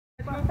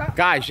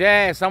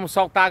Cagece, vamos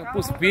soltar água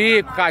pros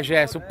picos,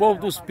 Cagece. O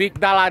povo dos picos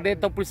da ladeira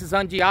estão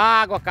precisando de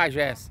água,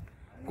 Cagece.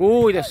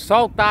 Cuida,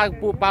 solta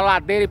água pra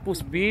ladeira e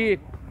pros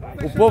picos.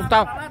 O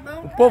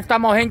povo tá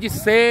morrendo de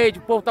sede,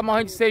 o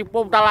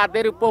povo da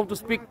ladeira e o povo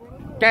dos picos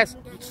quer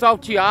que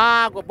solte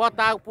água,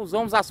 bota água pros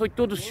homens, açude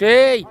tudo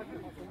cheio.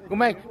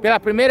 Como é? Pela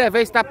primeira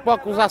vez tá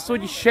com os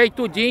açudes cheios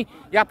tudinho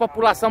e a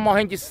população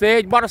morrendo de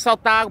sede. Bora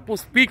soltar água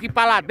pros picos e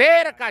pra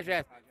ladeira,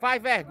 Cagece.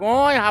 Faz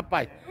vergonha,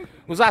 rapaz.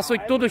 Os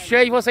açudes tudo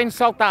cheio e você não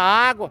solta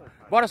água.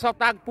 Bora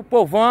soltar água pro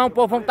povão. O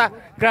povão tá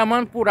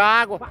clamando por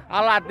água.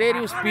 A ladeira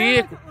e os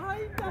picos.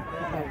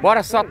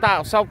 Bora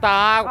soltar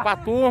água pra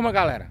turma,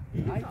 galera.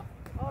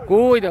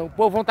 Cuida, o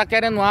povão tá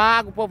querendo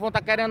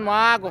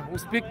água.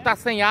 Os picos tá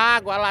sem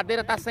água. A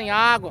ladeira tá sem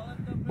água.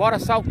 Bora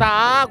soltar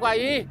água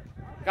aí,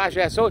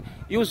 Cagece.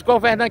 E os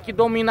governantes que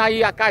dominam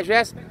aí a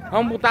Cagece,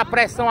 vamos botar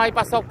pressão aí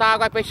pra soltar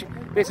água pra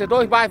esses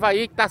dois bairros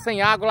aí que tá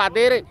sem água,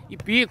 ladeira e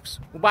picos.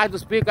 O bairro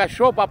dos picos é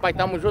show, papai.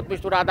 Tamo junto,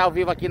 misturado ao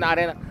vivo aqui na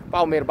Arena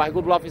Palmeiras.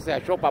 Bairro do Oficial,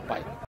 é show, papai.